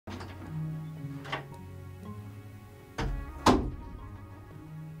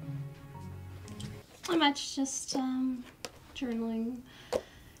much, just journaling.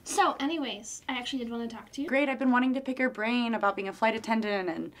 So anyways, I actually did want to talk to you. Great, I've been wanting to pick your brain about being a flight attendant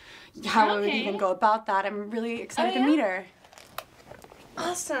and how we would even go about that. I'm really excited to meet her.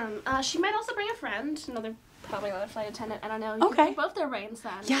 Awesome. She might also bring a friend, probably another flight attendant. I don't know. You Okay. can pick both their brains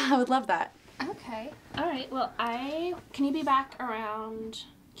then. Yeah, I would love that. Okay. All right. Well, can you be back around?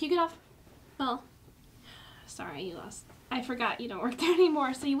 Can you get off? Well, sorry, you lost. I forgot you don't work there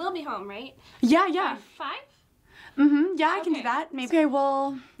anymore, so you will be home, right? Yeah. By 5? Yeah, I can do that. Maybe. Okay,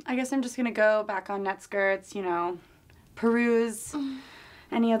 well, I guess I'm just gonna go back on NetSkirts, peruse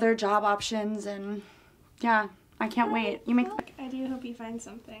any other job options, and yeah, I can't wait. You make. I do hope you find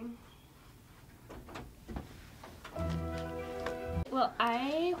something. Well,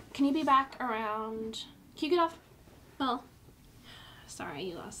 can you be back around? Can you get off? Well, sorry,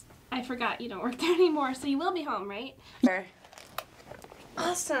 you lost. I forgot you don't work there anymore, so you will be home, right? Sure.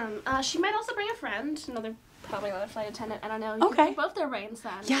 Awesome. She might also bring a friend, probably another flight attendant. I don't know. You Okay. can pick both their brains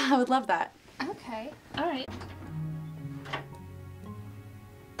then. Yeah, I would love that. Okay. All right.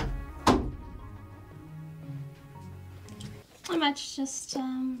 Not much, just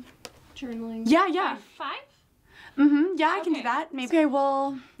journaling. Yeah. By 5? Yeah, I can do Okay. that. Maybe. Okay,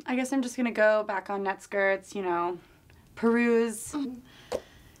 well, I guess I'm just gonna go back on NetSkirts, peruse.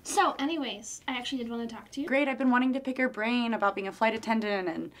 So anyways, I actually did want to talk to you. Great, I've been wanting to pick your brain about being a flight attendant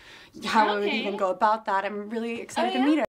and how we would even go about that. I'm really excited to meet her.